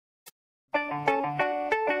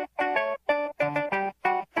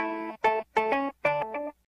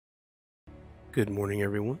Good morning,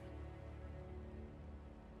 everyone.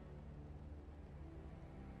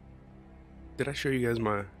 Did I show you guys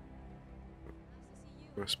my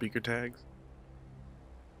speaker tags?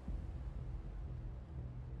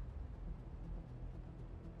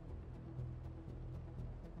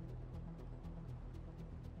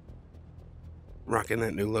 Rocking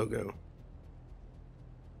that new logo.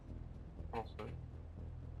 Also,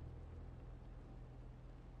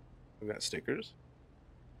 we got stickers.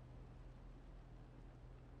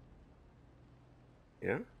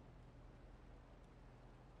 Yeah.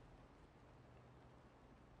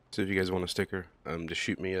 So if you guys want a sticker, just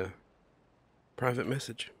shoot me a private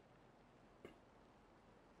message,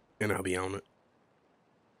 and I'll be on it.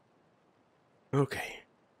 Okay.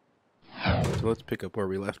 So let's pick up where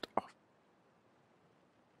we left off.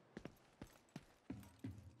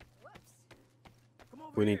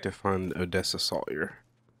 We need to find Odessa Sawyer.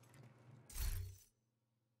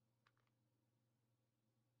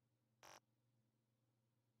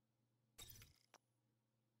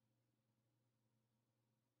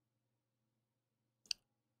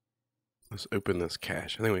 Let's open this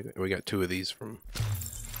cache. I think we got 2 of these from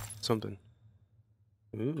something.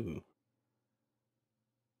 Ooh.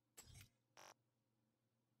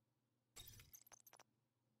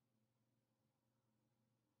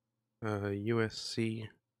 USC.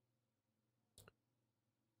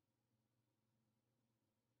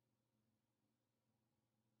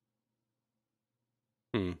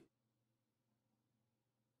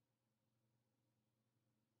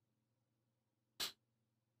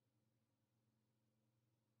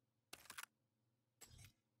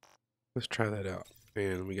 Let's try that out.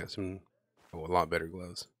 And we got some, a lot better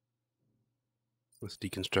gloves. Let's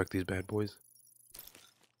deconstruct these bad boys.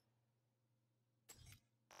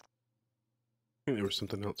 I think there was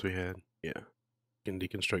something else we had. Yeah. Can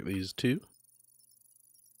deconstruct these too.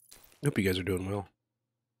 Hope you guys are doing well.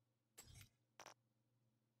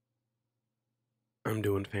 I'm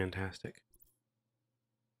doing fantastic.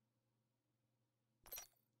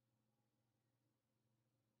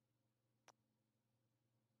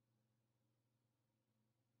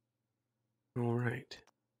 All right.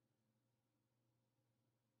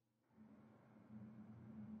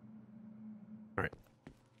 All right.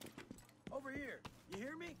 Over here. You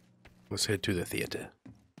hear me? Let's head to the theater.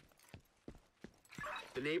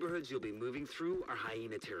 The neighborhoods you'll be moving through are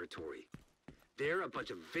hyena territory. They're a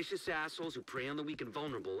bunch of vicious assholes who prey on the weak and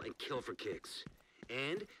vulnerable and kill for kicks.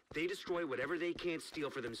 And they destroy whatever they can't steal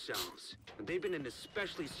for themselves. And they've been an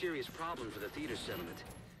especially serious problem for the theater settlement.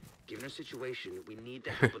 Given our situation, we need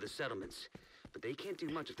the help of the settlements. But they can't do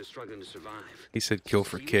much if they're struggling to survive. He said kill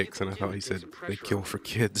for kicks, and I thought he said they kill for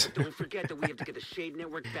kids. Don't forget that we have to get the Shade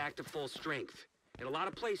Network back to full strength. In a lot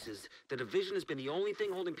of places, the division has been the only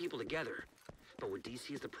thing holding people together. But where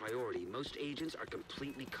DC is the priority, most agents are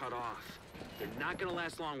completely cut off. They're not gonna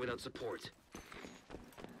last long without support.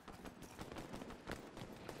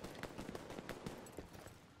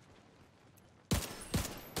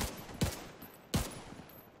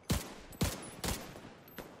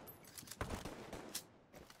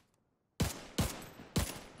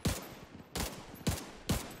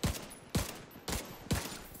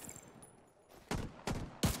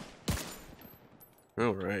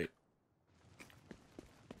 All right.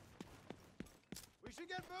 We should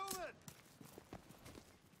get moving.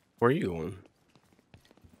 Where are you going?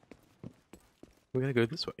 We gotta go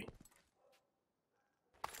this way.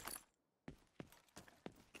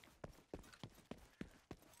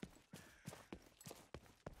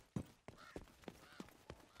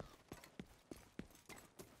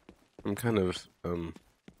 I'm kind of, I'm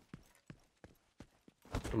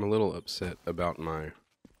a little upset about my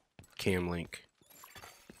cam link.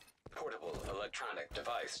 Portable electronic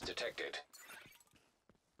device detected.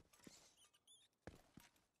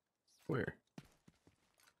 Where?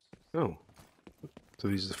 Oh. So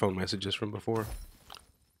these are the phone messages from before?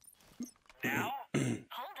 Now?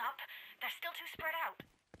 Hold up. They're still too spread out.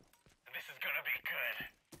 This is gonna be good.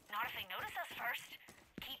 Not if they notice us first.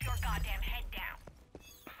 Keep your goddamn head down.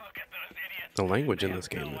 Look at those idiots. The language in this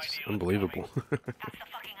game is unbelievable. That's the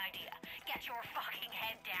fucking idea. Get your fucking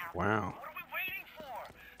head down. Wow. What are we waiting for?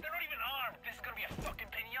 They're not even armed. This is gonna be a fucking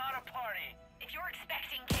piñata party. If you're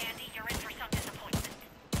expecting candy, you're in for some disappointment.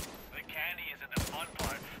 The candy isn't the fun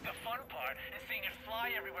part. The fun part is seeing it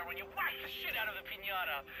fly everywhere when you whack the shit out of the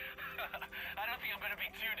piñata. I don't think I'm gonna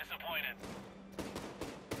be too disappointed.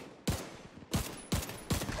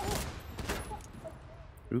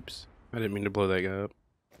 Oops. I didn't mean to blow that guy up.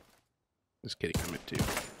 Just kidding, I meant to.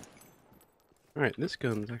 Alright, this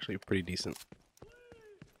gun's actually pretty decent.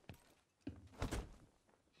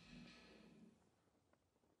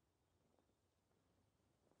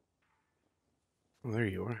 Oh, there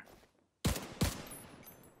you are.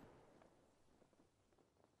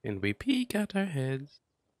 And we peek out our heads.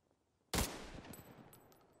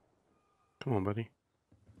 Come on, buddy.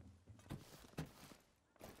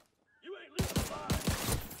 You ain't leaving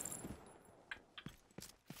alive.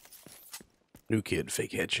 New kid,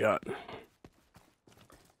 fake headshot.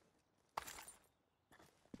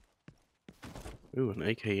 Ooh, an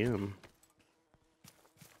AKM.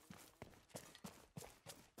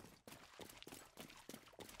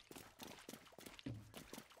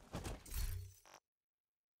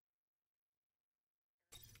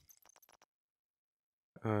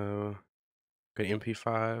 Got an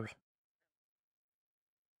MP5.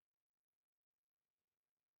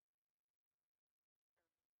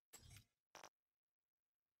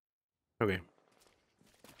 Okay.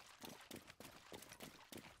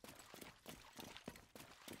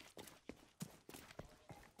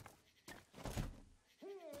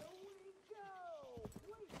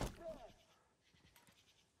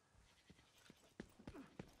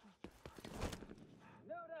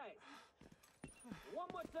 No dice. One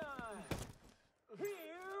more time. Here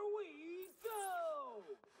we go.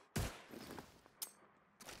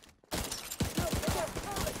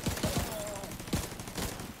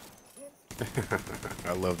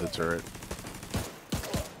 I love the turret.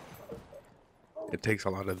 It takes a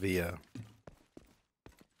lot of the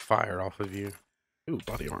fire off of you. Ooh,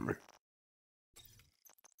 body armor.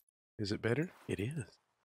 Is it better? It is.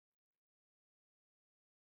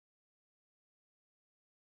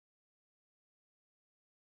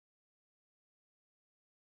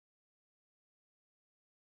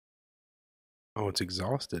 Oh, it's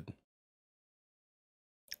exhausted.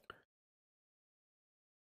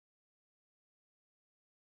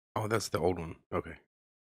 Oh, that's the old one. Okay.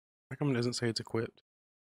 How come it doesn't say it's equipped?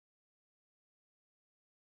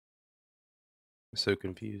 I'm so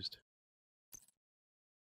confused.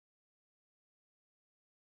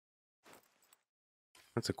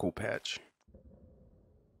 That's a cool patch.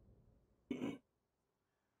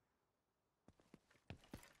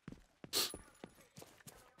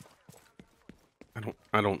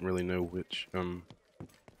 I don't really know which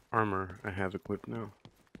armor I have equipped now.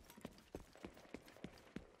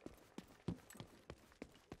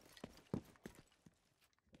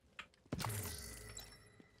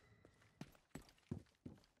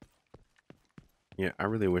 Yeah, I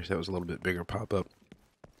really wish that was a little bit bigger pop-up.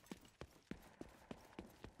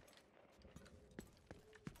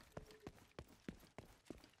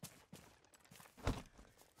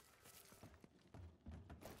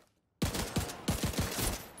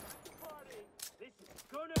 This is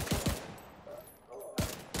gonna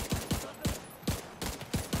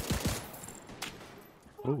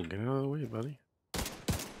Oh, get out of the way, buddy.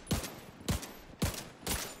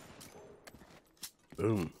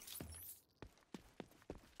 Boom.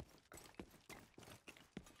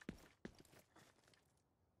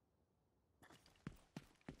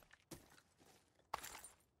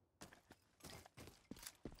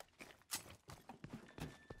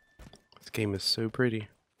 This game is so pretty.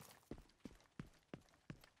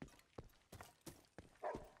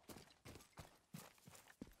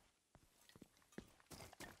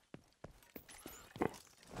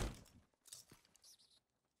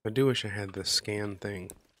 I do wish I had the scan thing.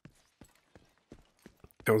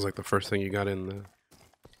 That was like the first thing you got in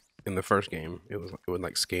the first game. It would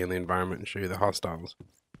like scan the environment and show you the hostiles.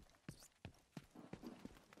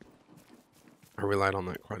 I relied on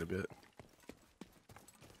that quite a bit.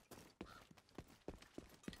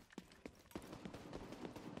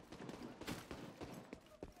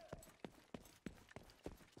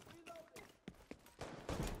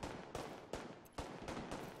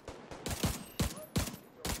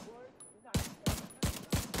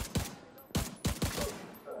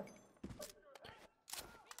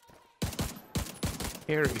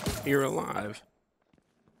 Harry, you're alive.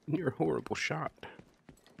 You're a horrible shot.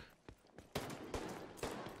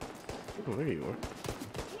 Oh, there you are.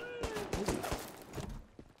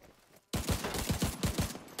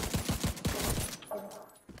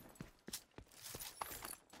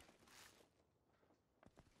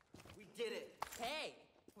 We did it. Hey.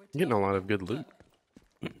 Getting a lot of good loot.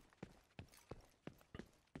 I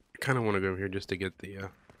kind of want to go over here just to get the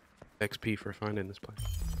XP for finding this place.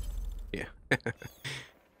 Yeah.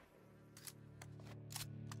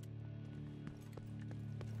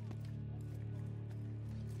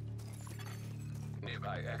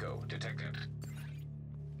 Nearby echo detected.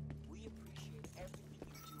 We appreciate everything you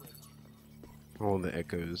do, Agent. All the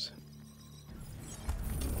echoes.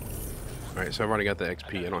 Alright, so I've already got the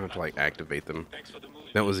XP. I don't have to like activate them.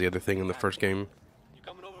 That was the other thing in the first game.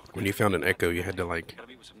 When you found an echo, you had to like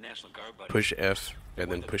with some National Guard buddies. push F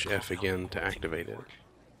and then push F again to activate it.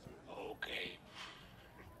 Okay.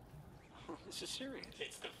 This is serious.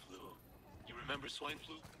 It's the flu. You remember swine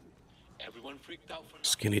flu? Everyone freaked out for nothing.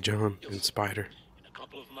 Skinny John and Spider. In a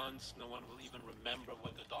couple of months, no one will even remember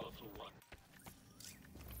what the dollar flu was.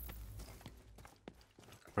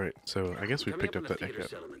 Alright, so I guess we Coming picked up on the that theater echo.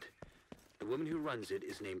 settlement. The woman who runs it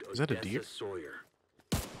is named Is that a Odessa deer? Sawyer.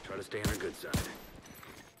 Try to stay on her good side.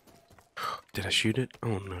 Did I shoot it?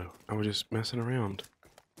 Oh no, I was just messing around.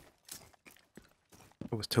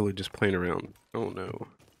 I was totally just playing around. Oh no.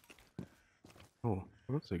 Oh,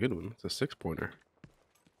 that's a good one. It's a 6-pointer.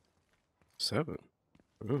 7.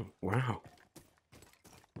 Oh, wow.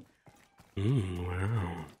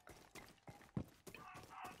 Wow.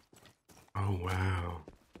 Oh, wow.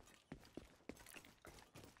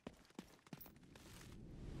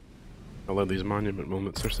 I love these monument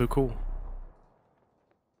moments. They're so cool.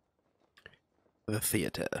 The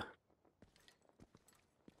theater.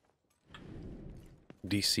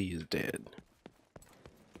 DC is dead.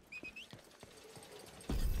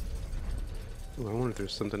 Ooh, I wonder if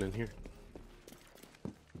there's something in here.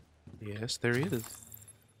 Yes, there is.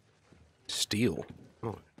 Steel. Oh,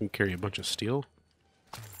 you can carry a bunch of steel.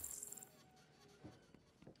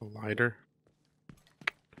 A lighter.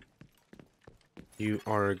 You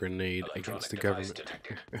are a grenade against the Electronic device government.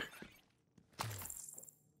 detected.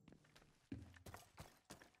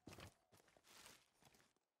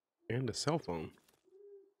 And a cell phone.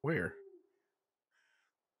 Where?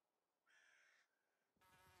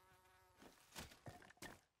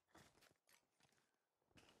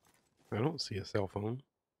 I don't see a cell phone.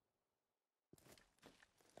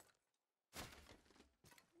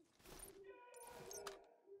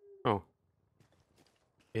 Oh.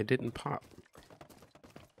 It didn't pop.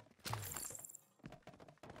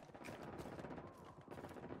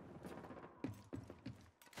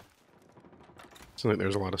 Seems like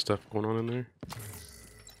there's a lot of stuff going on in there.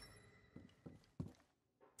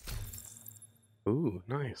 Ooh,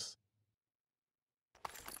 nice.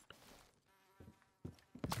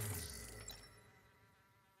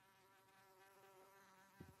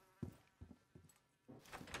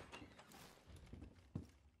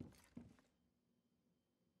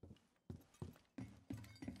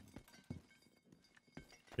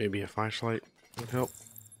 Maybe a flashlight would help.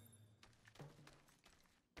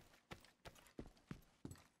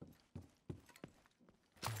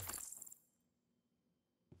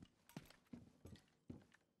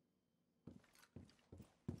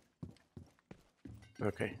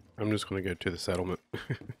 Okay, I'm just gonna go to the settlement.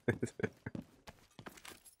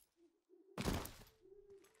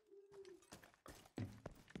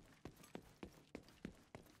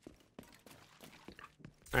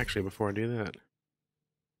 Actually, before I do that,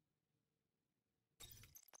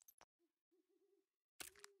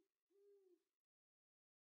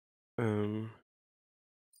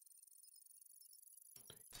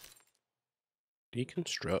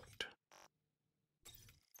 deconstruct.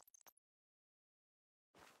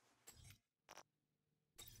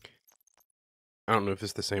 I don't know if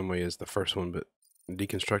it's the same way as the first one, but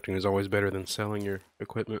deconstructing is always better than selling your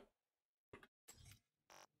equipment.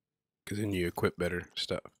 Because then you equip better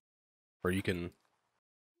stuff. Or you can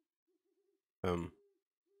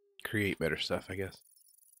create better stuff, I guess.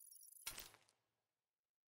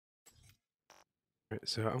 Alright,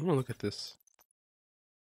 so I want to look at this.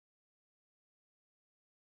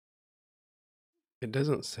 It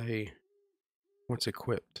doesn't say what's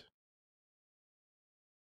equipped.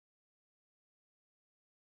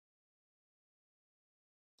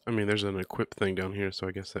 I mean, there's an equip thing down here, so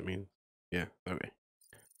I guess that means, yeah, okay.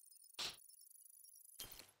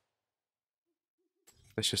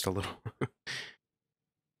 That's just a little.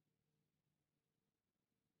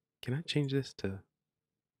 Can I change this to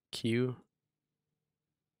Q?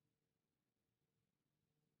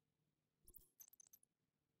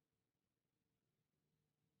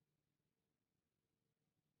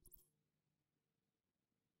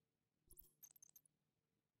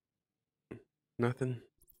 Nothing.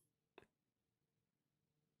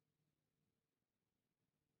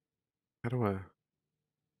 How do I?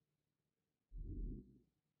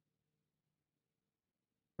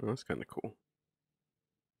 Oh, that's kind of cool.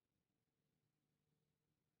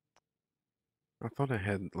 I thought I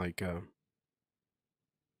had like a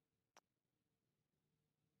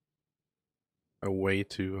way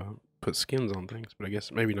to put skins on things, but I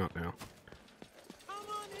guess maybe not now.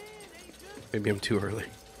 Maybe I'm too early.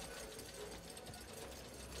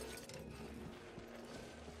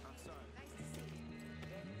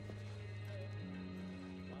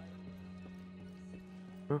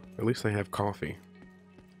 Well, at least I have coffee.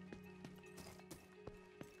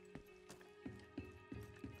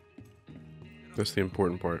 That's the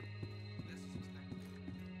important part.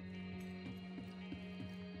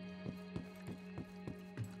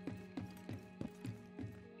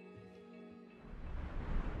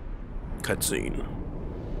 Cutscene.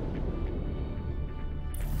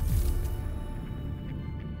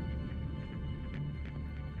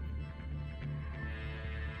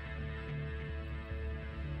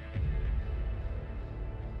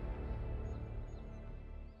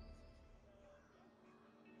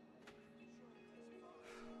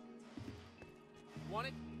 Want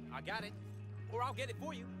it? I got it. Or I'll get it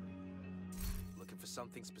for you. Looking for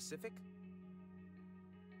something specific?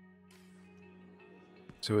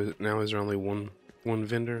 So now is there only one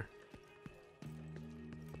vendor?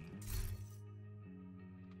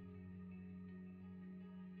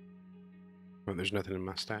 Oh, there's nothing in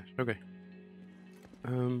my stash. Okay.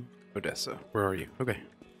 Odessa, where are you? Okay.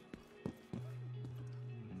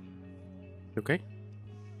 Okay.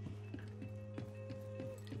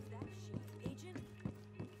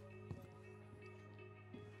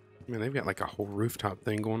 Man, they've got like a whole rooftop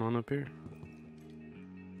thing going on up here.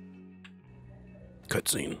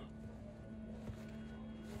 Cutscene.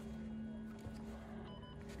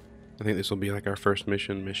 I think this will be like our first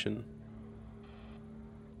mission.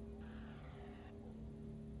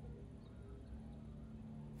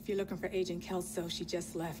 If you're looking for Agent Kelso, she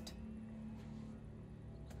just left.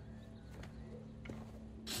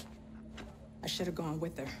 I should have gone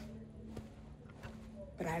with her.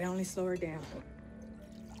 But I'd only slow her down.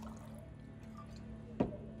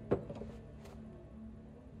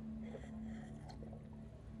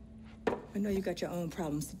 I know you got your own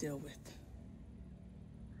problems to deal with.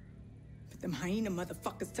 But them hyena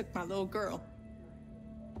motherfuckers took my little girl.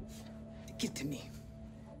 To get to me.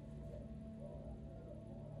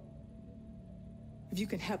 If you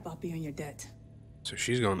can help, I'll be on your debt. So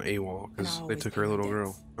she's gone AWOL because they took her little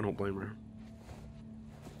girl. I don't blame her.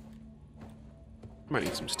 Might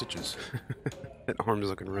need some stitches. That arm is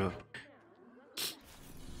looking rough.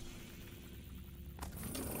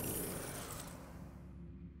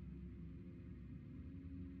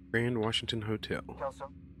 Grand Washington Hotel.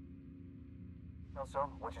 Kelso? Kelso,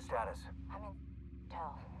 what's your status? I'm in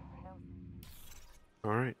hotel. No.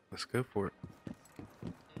 Alright, let's go for it.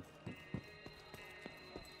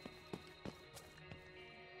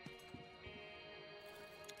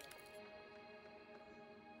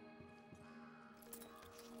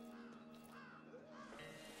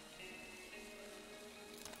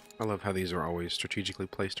 I love how these are always strategically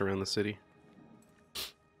placed around the city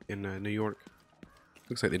in New York.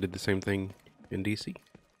 Looks like they did the same thing in DC.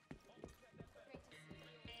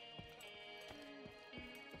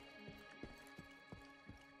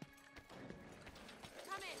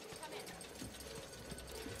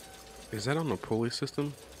 Is that on the pulley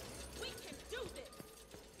system? We can do this.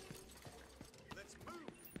 Let's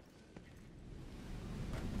move.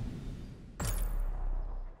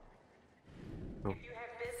 Oh.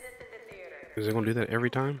 Is it gonna do that every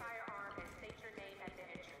time?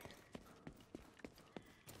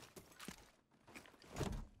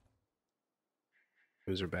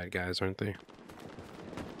 Those are bad guys, aren't they?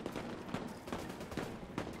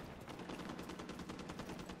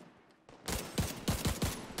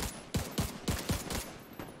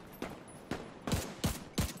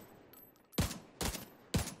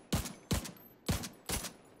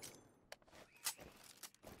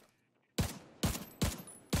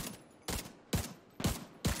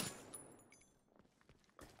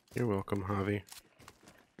 You're welcome, Javi.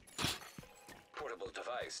 Portable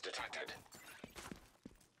device detected.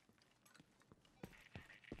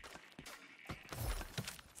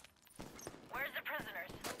 Where's the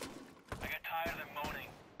prisoners? I got tired of them moaning.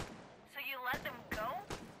 So you let them go?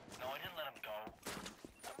 No, I didn't let them go.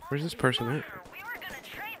 Where's this person at? We were gonna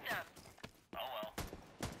trade them. Oh well.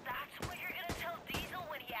 That's what you're gonna tell Diesel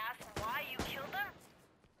when he asks why you killed them?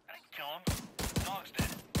 I didn't kill them. Dogs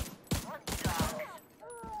did. What dogs?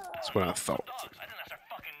 That's what I thought. Dogs. I didn't ask their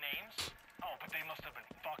fucking names. Oh, but they must have been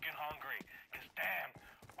fucking hungry. Cause damn,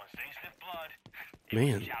 once they sniff blood, it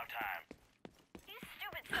Man. was chow time. You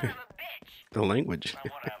stupid son of a bitch. The language.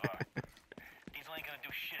 Now whatever. Diesel ain't gonna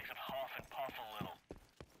do shit except huff and puff a little.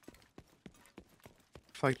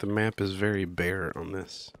 I feel like the map is very bare on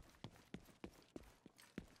this.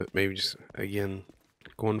 But maybe just, again,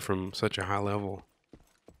 going from such a high level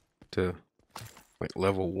to like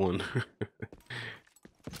level 1.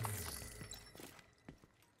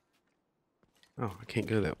 Oh, I can't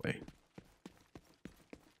go that way.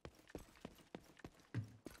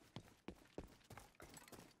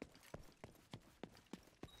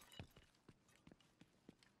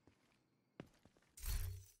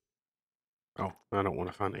 Oh, I don't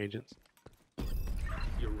want to find agents.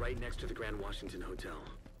 right next to the Grand Washington Hotel.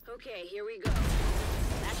 Okay, here we go.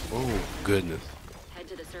 Oh, goodness. Head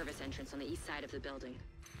to the service entrance on the east side of the building.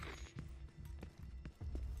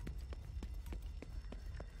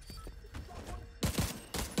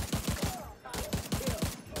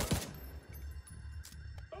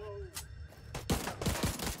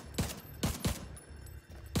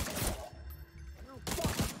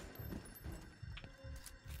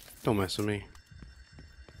 Don't mess with me.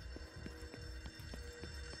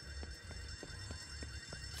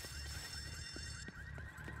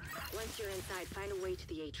 Once you're inside, find a way to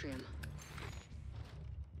the atrium.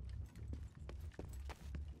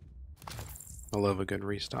 I love a good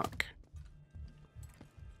restock.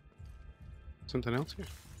 Something else here?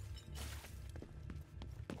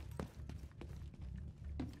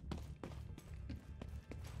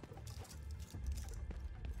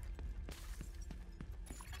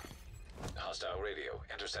 Hostile radio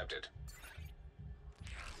intercepted.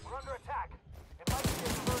 We're under attack. It might be a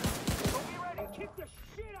diversion. So be ready. Kick the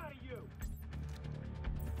shit out of you!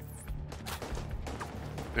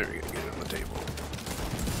 There we go, get it on the table.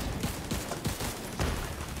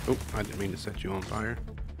 Oh, I didn't mean to set you on fire.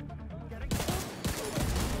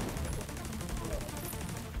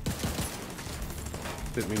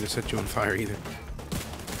 Didn't mean to set you on fire either.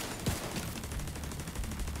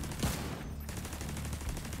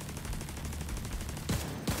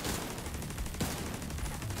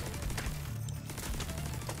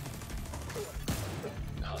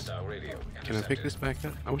 Hostile radio intercepted. Can I pick this back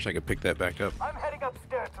up? I wish I could pick that back up. I'm heading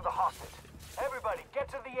upstairs to the hostage. Everybody, get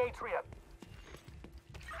to the atrium.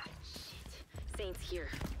 Saint's here.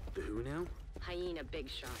 The who now? Hyena big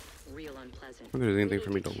shot. Real unpleasant. If there's anything We for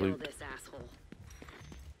need me to kill loot. this asshole.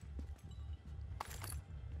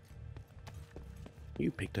 You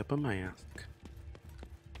picked up a mask.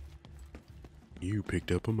 You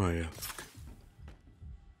picked up a mask.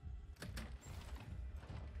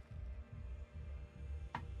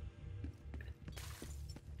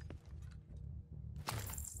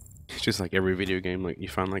 It's just like every video game, like you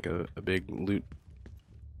find like a big loot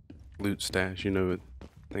stash, you know,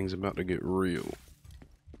 things about to get real.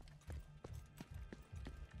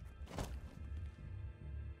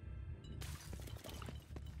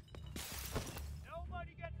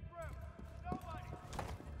 Nobody gets through! Nobody!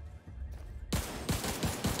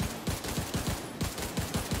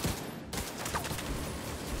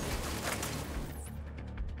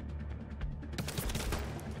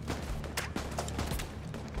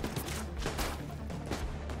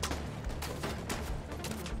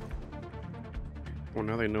 Well,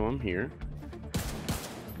 now they know I'm here.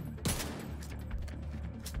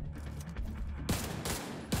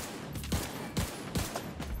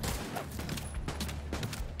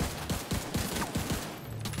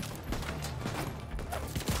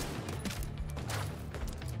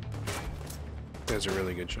 Those are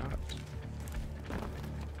really good shots.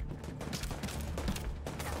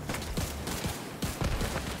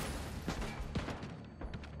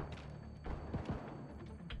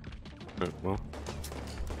 Oh, well,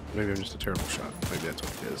 maybe I'm just a terrible shot. Maybe that's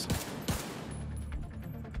what it is.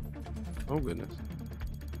 Oh, goodness.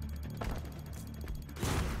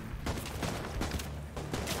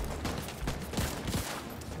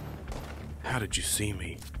 How did you see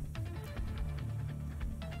me?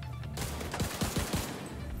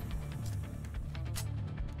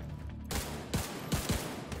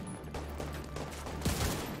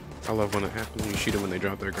 I love when it happens. You shoot them when they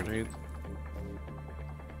drop their grenades.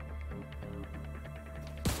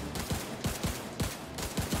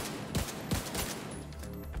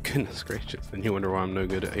 Goodness gracious, then you wonder why I'm no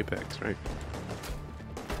good at Apex, right?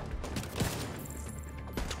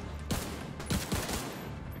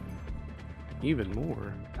 Even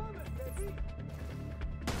more.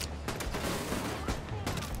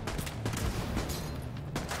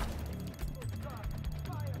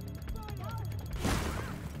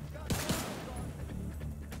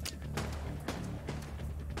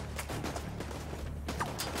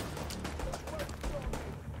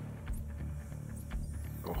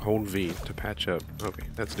 Oh, hold V to patch up. Okay,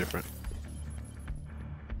 that's different.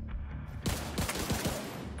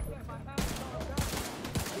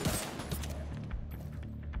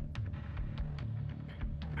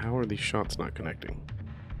 How are these shots not connecting?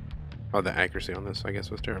 Oh, the accuracy on this, I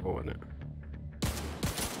guess, was terrible, wasn't it?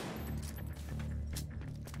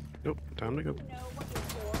 Nope, time to go.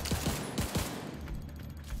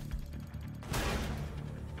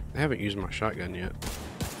 I haven't used my shotgun yet.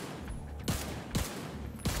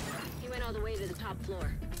 You went all the way to the top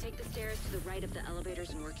floor. Take the stairs to the right of the elevators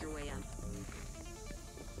and work your way up.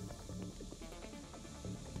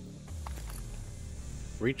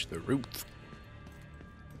 Reach the roof.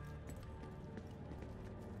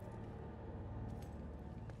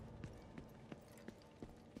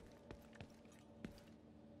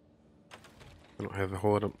 I don't have a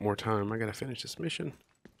whole lot more time. I gotta finish this mission.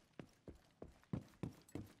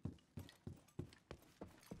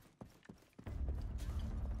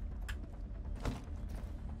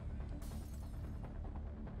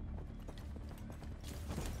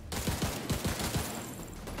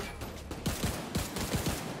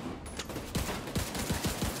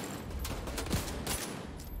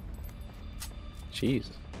 Jeez.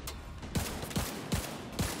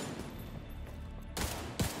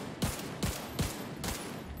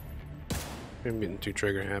 I'm getting too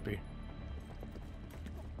trigger happy.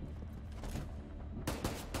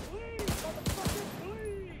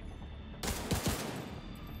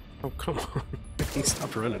 Oh, come on. He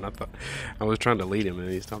stopped running. I thought I was trying to lead him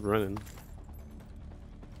and he stopped running.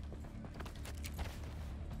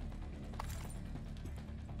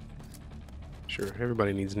 Sure,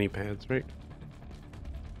 everybody needs knee pads, right?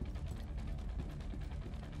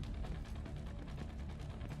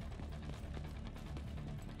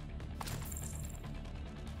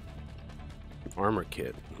 Armor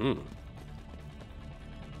kit.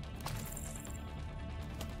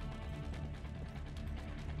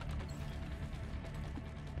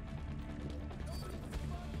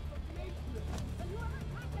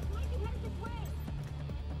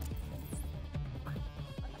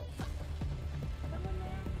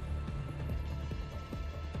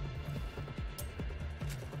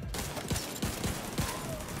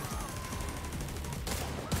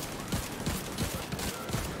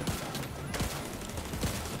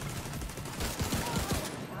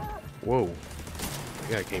 Whoa.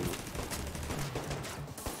 That guy came.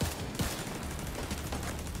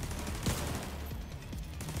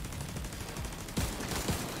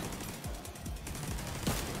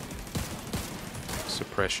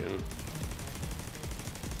 Suppression.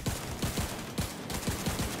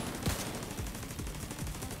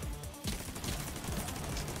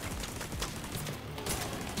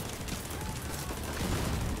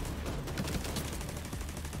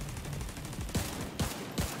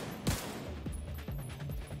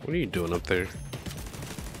 What are you doing up there?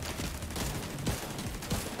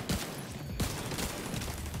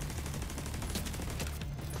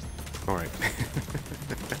 All right.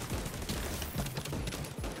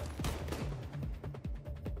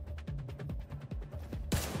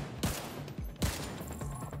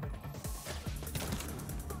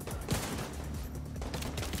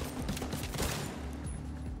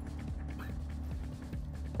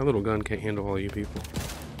 My little gun can't handle all you people.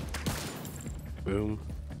 Boom.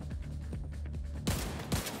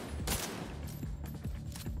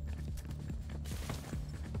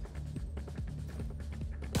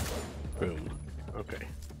 Boom. Okay.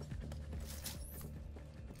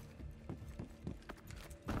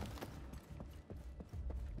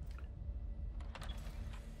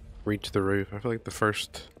 Reach the roof. I feel like the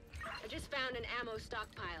first... I just found an ammo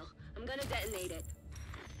stockpile. I'm gonna detonate it.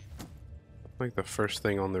 Like the first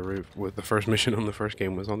thing on the roof, with the first mission on the first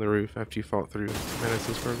game was on the roof after you fought through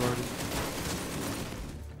Madison Square Garden.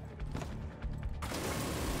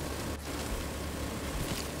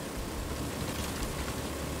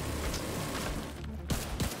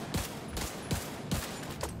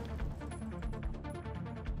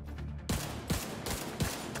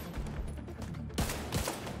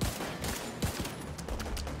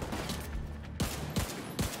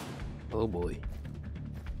 Oh boy.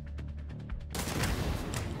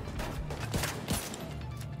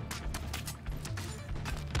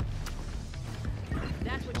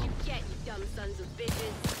 That's what you get, you dumb sons of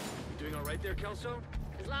bitches. You doing all right there, Kelso?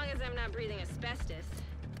 As long as I'm not breathing asbestos.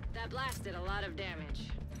 That blast did a lot of damage.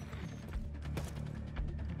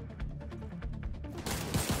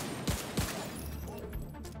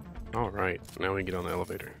 Alright, now we get on the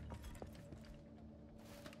elevator.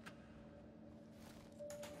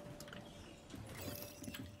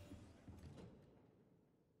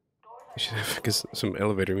 I should have some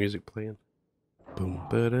elevator music playing. Boom,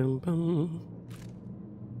 ba-dum, boom.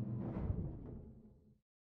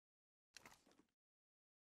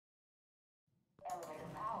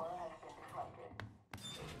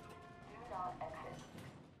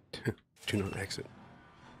 Do not exit.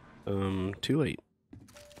 Too late.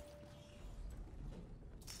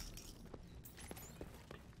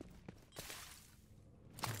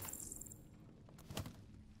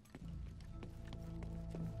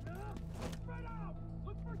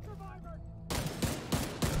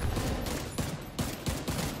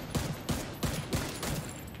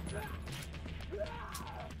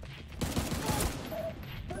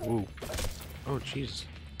 Ooh. Oh, jeez.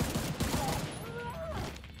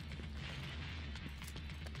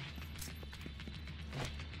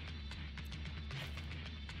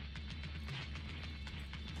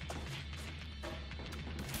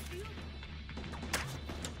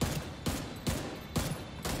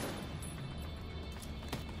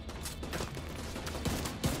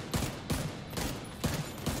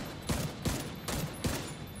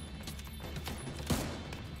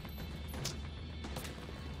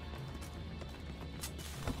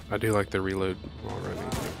 I do like the reload while running.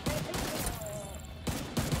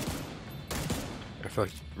 I feel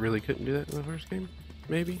like you really couldn't do that in the first game.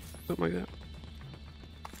 Maybe something like that.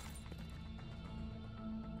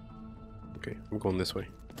 Okay, I'm going this way.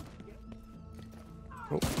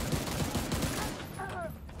 Oh.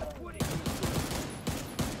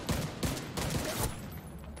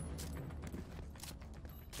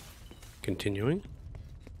 Continuing.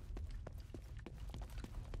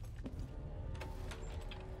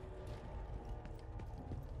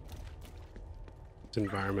 These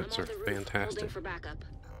environments are fantastic. For backup.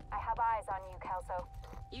 I have eyes on you, Kelso.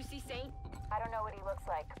 You see Saint? I don't know what he looks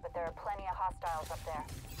like, but there are plenty of hostiles up there.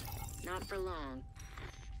 Not for long.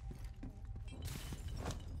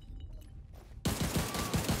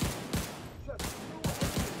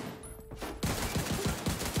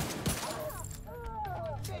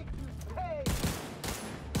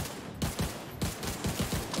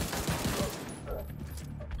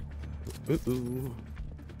 Ooh.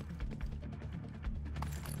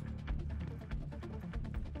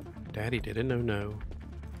 Daddy did a no-no.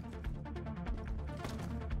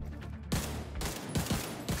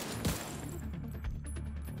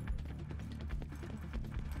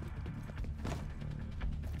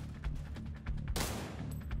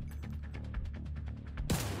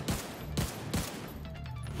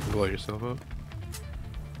 Blow yourself up.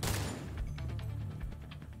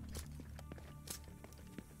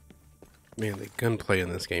 Man, the gunplay in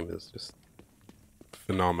this game is just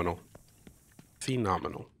phenomenal.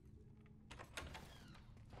 Phenomenal.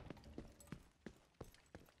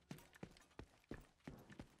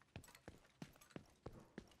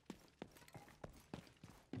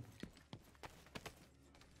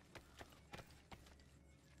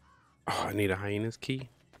 Oh, I need a hyena's key.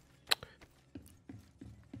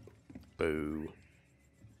 Boo.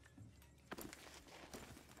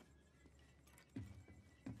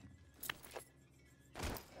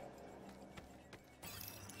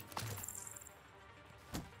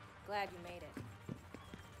 Glad you made it.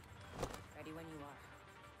 Ready when you are.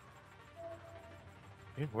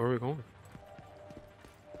 Yeah, where are we going?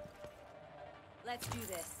 Let's do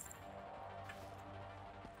this.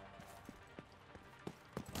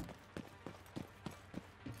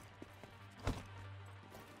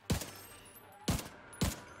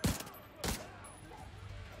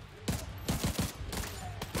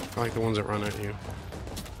 I like the ones that run at you.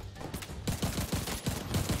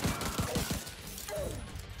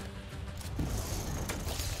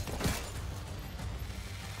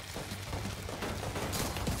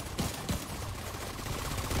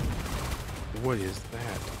 What is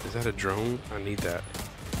that? Is that a drone? I need that.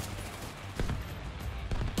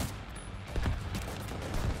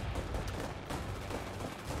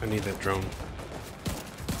 I need that drone.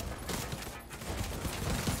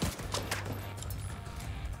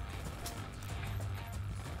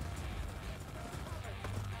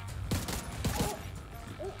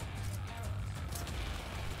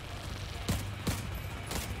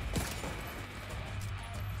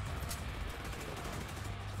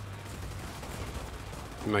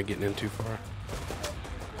 Am I getting in too far?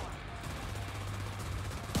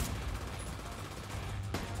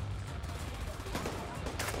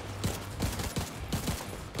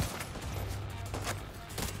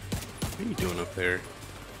 What are you doing up there?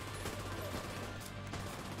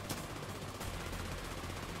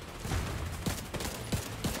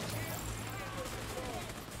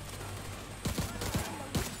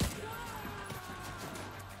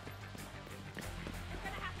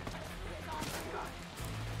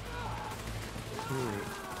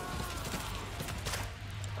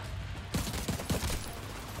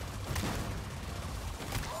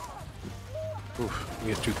 Oof,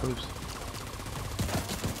 you get too close.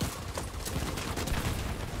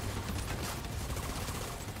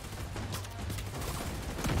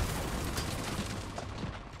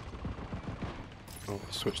 Oh,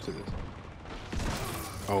 switch to this.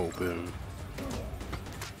 Oh, boom.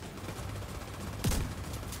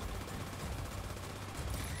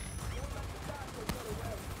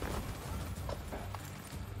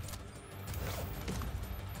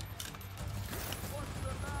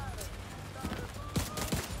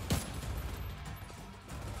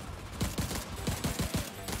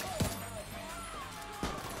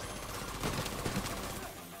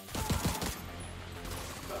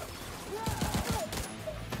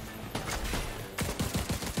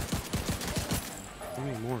 How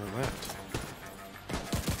many more are left?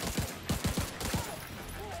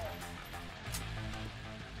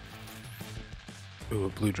 Ooh, a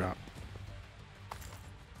blue drop.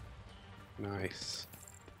 Nice.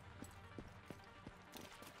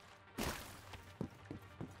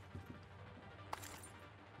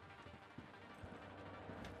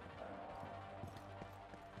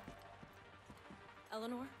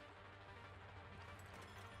 Eleanor?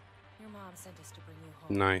 Your mom sent us to bring you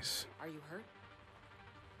home. Nice. Are you hurt?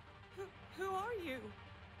 Who are you?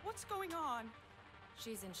 What's going on?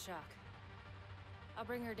 She's in shock. I'll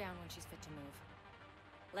bring her down when she's fit to move.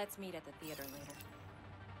 Let's meet at the theater later.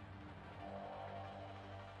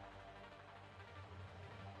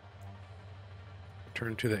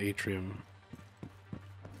 Turn to the atrium.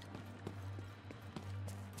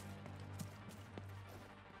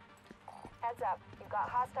 Heads up. You've got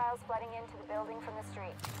hostiles flooding into the building from the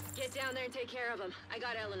street. Get down there and take care of them. I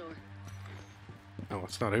got Eleanor. Oh,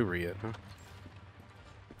 it's not over yet, huh?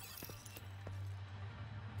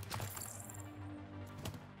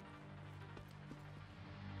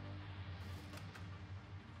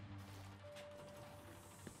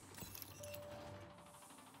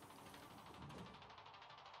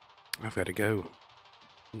 I've got to go.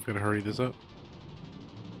 I'm gonna hurry this up.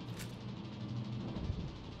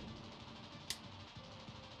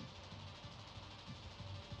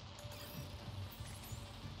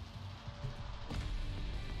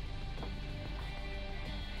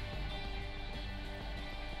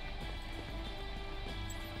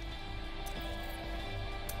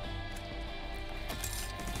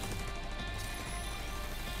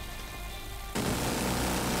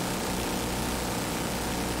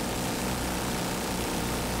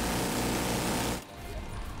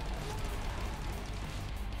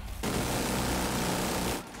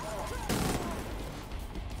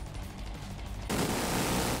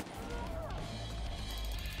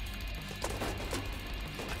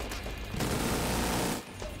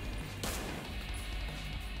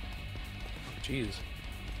 Jeez.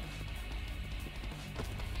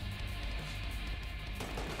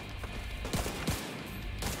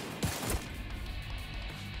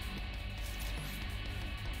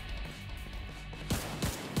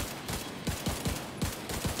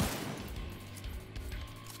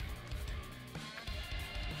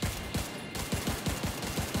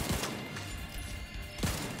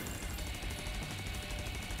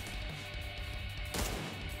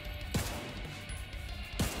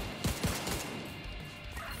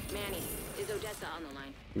 Manny, is Odessa on the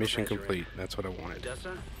line? Mission complete. That's what I wanted.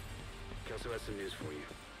 Odessa? Kelso has some news for you.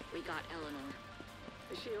 We got Eleanor.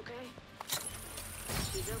 Is she okay?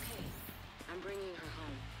 She's okay. I'm bringing her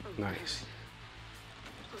home. Oh, Nice.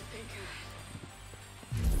 God. Oh, thank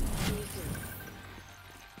God. See you soon.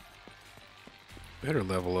 Better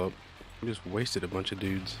level up. I just wasted a bunch of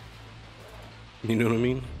dudes. You know what I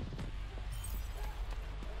mean?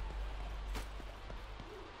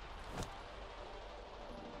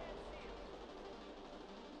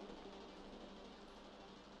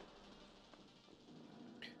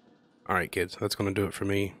 Alright, kids. That's going to do it for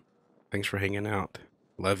me. Thanks for hanging out.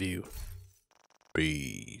 Love you.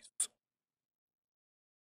 Peace.